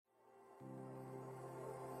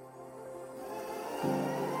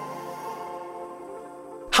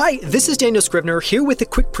Hi, this is Daniel Scrivener here with a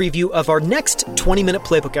quick preview of our next 20-minute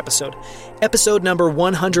Playbook episode, episode number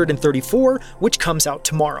 134, which comes out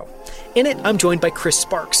tomorrow. In it, I'm joined by Chris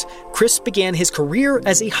Sparks. Chris began his career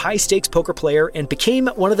as a high-stakes poker player and became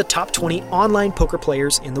one of the top 20 online poker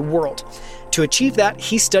players in the world. To achieve that,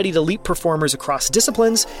 he studied elite performers across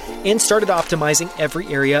disciplines and started optimizing every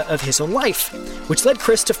area of his own life, which led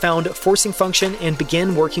Chris to found Forcing Function and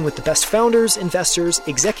begin working with the best founders, investors,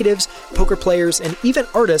 executives, poker players, and even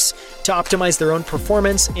artists to optimize their own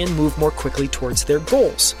performance and move more quickly towards their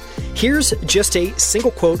goals. Here's just a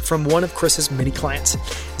single quote from one of Chris's many clients.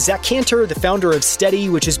 Zach Cantor, the founder of Steady,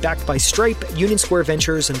 which is backed by Stripe, Union Square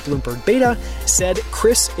Ventures, and Bloomberg Beta, said,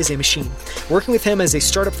 "Chris is a machine. Working with him as a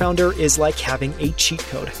startup founder is like having a cheat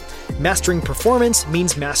code. Mastering performance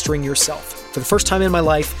means mastering yourself. For the first time in my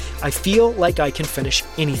life, I feel like I can finish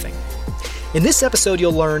anything." In this episode,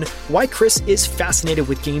 you'll learn why Chris is fascinated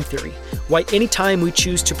with game theory, why anytime we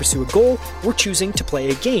choose to pursue a goal, we're choosing to play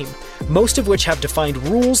a game, most of which have defined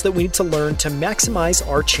rules that we need to learn to maximize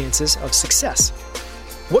our chances of success.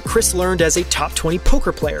 What Chris learned as a top 20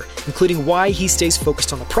 poker player, including why he stays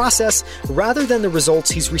focused on the process rather than the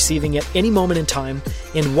results he's receiving at any moment in time,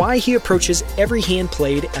 and why he approaches every hand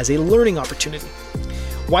played as a learning opportunity.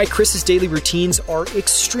 Why Chris's daily routines are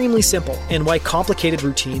extremely simple, and why complicated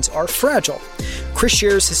routines are fragile. Chris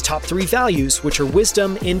shares his top 3 values, which are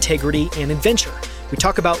wisdom, integrity, and adventure. We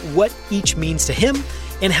talk about what each means to him,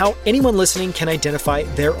 and how anyone listening can identify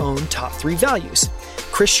their own top 3 values.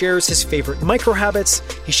 Chris shares his favorite micro habits,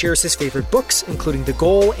 he shares his favorite books, including The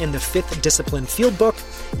Goal and the 5th Discipline Field Book,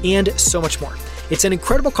 and so much more. It's an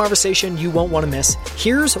incredible conversation you won't want to miss.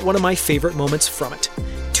 Here's one of my favorite moments from it.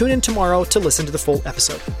 Tune in tomorrow to listen to the full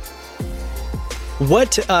episode.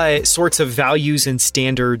 What sorts of values and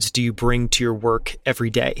standards do you bring to your work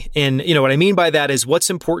every day? And, what I mean by that is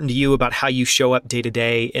what's important to you about how you show up day to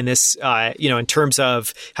day in this, in terms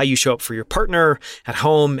of how you show up for your partner at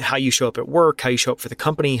home, how you show up at work, how you show up for the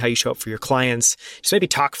company, how you show up for your clients. Just maybe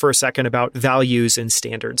talk for a second about values and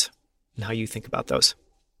standards and how you think about those.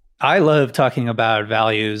 I love talking about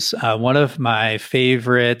values. One of my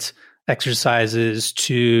favorite exercises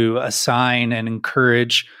to assign and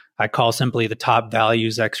encourage, I call simply the top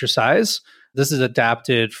values exercise. This is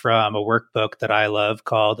adapted from a workbook that I love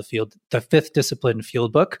called the 5th Discipline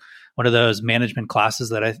Field Book, one of those management classics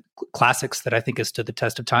that I think has stood the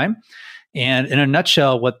test of time. And in a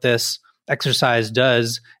nutshell, what this exercise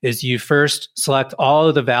does is you first select all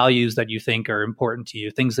of the values that you think are important to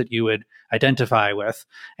you, things that you would identify with.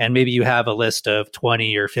 And maybe you have a list of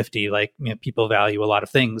 20 or 50, people value a lot of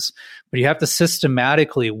things, but you have to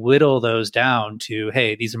systematically whittle those down to,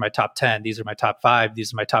 hey, these are my top 10, these are my top 5,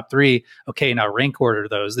 these are my top 3. Okay, now rank order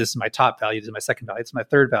those. This is my top value, this is my second value, this is my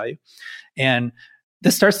third value. And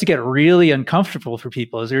this starts to get really uncomfortable for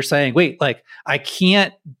people as you're saying, wait, I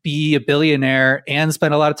can't be a billionaire and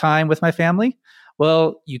spend a lot of time with my family.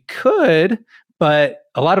 Well, you could, but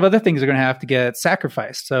a lot of other things are going to have to get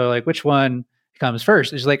sacrificed. So which one comes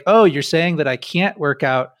first? It's oh, you're saying that I can't work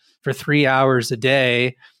out for 3 hours a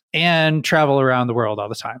day and travel around the world all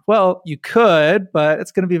the time. Well, you could, but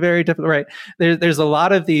it's going to be very difficult, right? There's a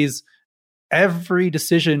lot of these, every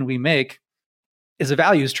decision we make is a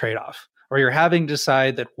values trade-off, or you're having to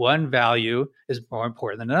decide that one value is more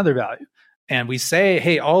important than another value. And we say,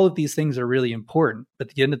 hey, all of these things are really important. But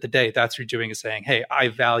at the end of the day, that's what you're doing is saying, hey, I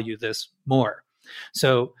value this more.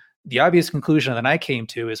 So the obvious conclusion that I came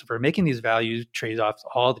to is if we're making these value trade-offs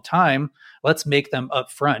all the time, let's make them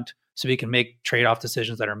upfront so we can make trade-off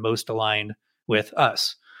decisions that are most aligned with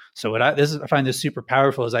us. So I find this super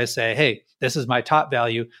powerful as I say, hey, this is my top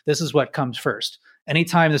value. This is what comes first.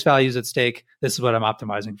 Anytime this value is at stake, this is what I'm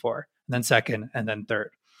optimizing for. And then second, and then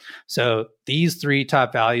third. So these 3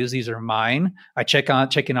 top values, these are mine. I check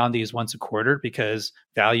in on these once a quarter because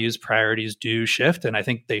values, priorities do shift, and I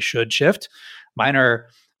think they should shift. Mine are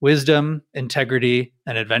wisdom, integrity,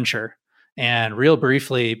 and adventure. And real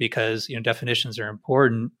briefly, because definitions are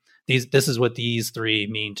important, this is what these 3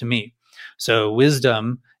 mean to me. So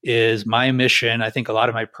wisdom is my mission. I think a lot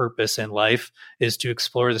of my purpose in life is to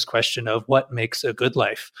explore this question of what makes a good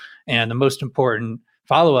life. And the most important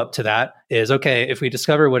follow-up to that is, okay, if we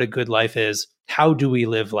discover what a good life is, how do we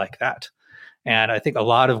live like that? And I think a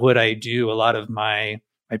lot of what I do, a lot of my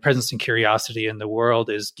presence and curiosity in the world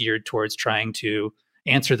is geared towards trying to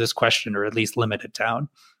answer this question or at least limit it down.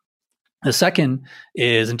 The second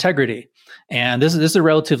is integrity. And this is a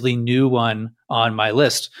relatively new one on my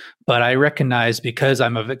list, but I recognize because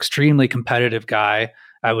I'm an extremely competitive guy,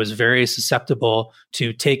 I was very susceptible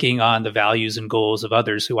to taking on the values and goals of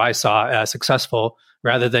others who I saw as successful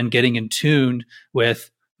rather than getting in tune with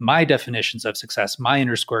my definitions of success, my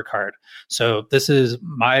inner scorecard. So this is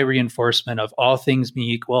my reinforcement of all things being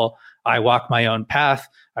equal. I walk my own path.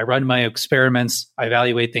 I run my experiments. I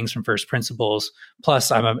evaluate things from first principles.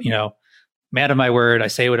 Plus, I'm a man of my word. I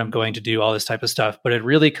say what I'm going to do, all this type of stuff. But it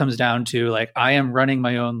really comes down to like, I am running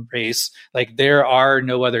my own race. Like there are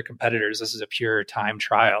no other competitors. This is a pure time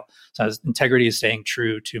trial. So integrity is staying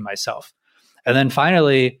true to myself. And then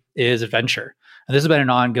finally is adventure. And this has been an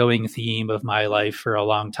ongoing theme of my life for a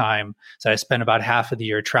long time. So I spent about half of the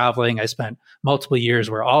year traveling. I spent multiple years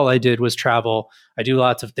where all I did was travel. I do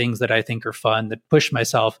lots of things that I think are fun, that push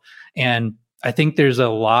myself. And I think there's a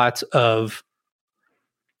lot of,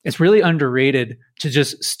 it's really underrated to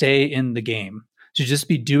just stay in the game, to just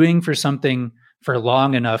be doing for something for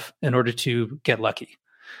long enough in order to get lucky.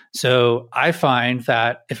 So I find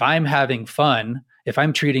that if I'm having fun, if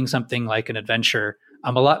I'm treating something like an adventure,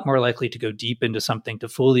 I'm a lot more likely to go deep into something, to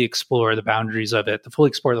fully explore the boundaries of it, to fully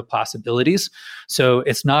explore the possibilities. So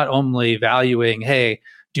it's not only valuing, hey,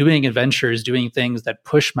 doing adventures, doing things that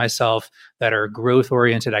push myself, that are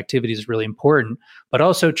growth-oriented activities is really important, but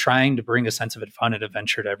also trying to bring a sense of fun and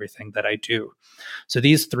adventure to everything that I do. So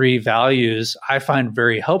these three values I find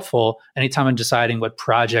very helpful anytime I'm deciding what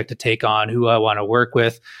project to take on, who I want to work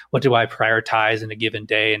with, what do I prioritize in a given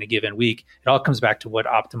day, in a given week. It all comes back to what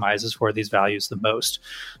optimizes for these values the most.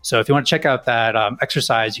 So if you want to check out that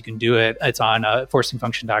exercise, you can do it. It's on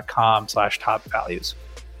forcingfunction.com/top values.